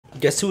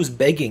Guess who was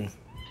begging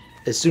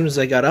as soon as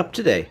I got up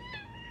today?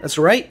 That's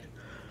right.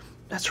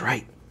 That's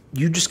right.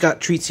 You just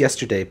got treats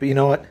yesterday, but you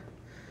know what?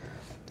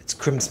 It's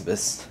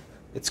Christmas.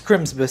 It's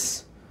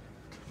Christmas.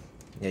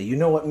 Yeah, you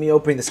know what me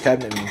opening this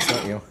cabinet means,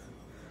 don't you?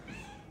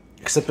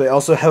 Except I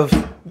also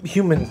have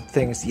human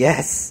things.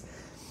 Yes!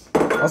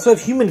 I also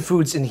have human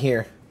foods in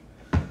here.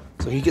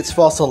 So he gets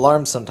false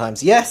alarms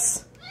sometimes.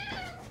 Yes!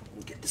 Let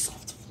me get this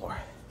off the floor.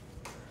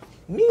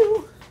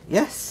 Mew!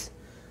 Yes!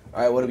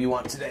 Alright, what do we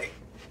want today?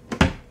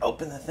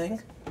 Open the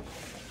thing.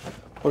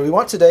 What do we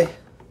want today?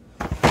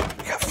 We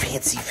got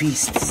fancy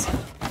feasts.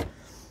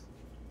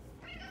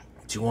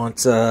 Do you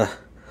want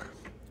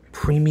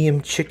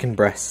premium chicken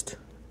breast?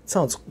 It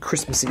sounds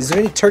Christmassy. Is there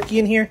any turkey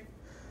in here?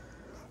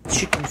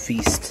 Chicken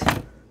feast.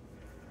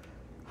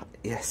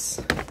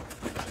 Yes.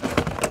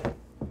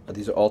 Oh,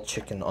 these are all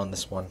chicken on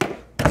this one.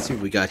 Let's see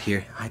what we got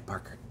here. Hi,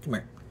 Parker. Come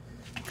here.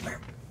 Come here.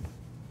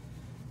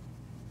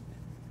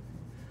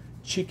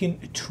 Chicken,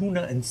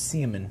 tuna, and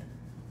salmon.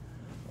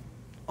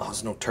 Oh,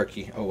 there's no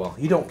turkey. Oh, well.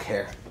 You don't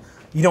care.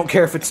 You don't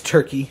care if it's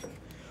turkey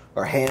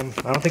or ham.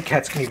 I don't think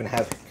cats can even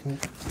have...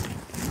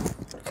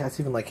 Cats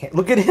even like ham.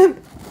 Look at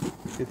him!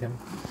 Look at him.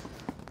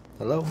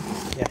 Hello?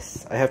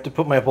 Yes. I have to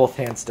put my both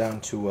hands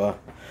down to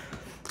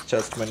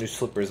adjust my new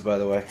slippers, by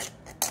the way.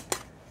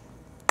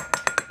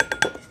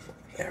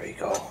 There we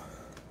go.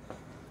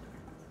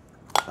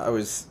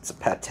 It's a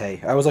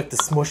pate. I always like to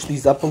smush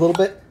these up a little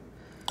bit.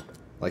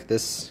 Like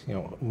this, you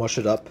know, mush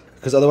it up.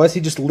 Because otherwise he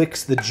just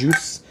licks the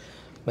juice,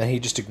 and he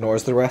just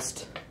ignores the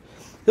rest.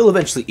 He'll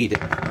eventually eat it,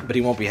 but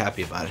he won't be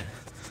happy about it.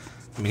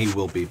 I mean, he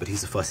will be, but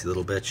he's a fussy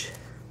little bitch.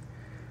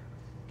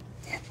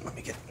 Yeah, let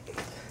me get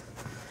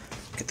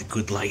the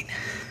good light.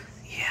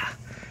 Yeah.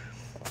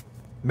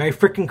 Merry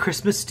frickin'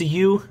 Christmas to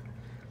you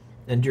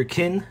and your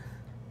kin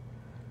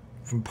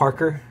from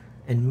Parker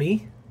and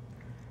me.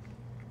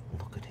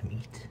 Look at him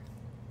eat.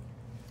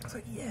 I was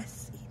like,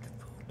 yes, eat the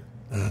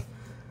food.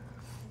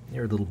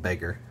 You're a little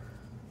beggar,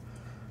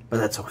 but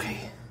that's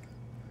okay.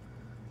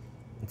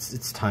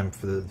 It's time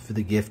for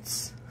the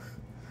gifts.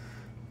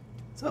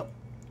 So,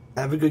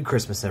 have a good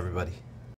Christmas, everybody.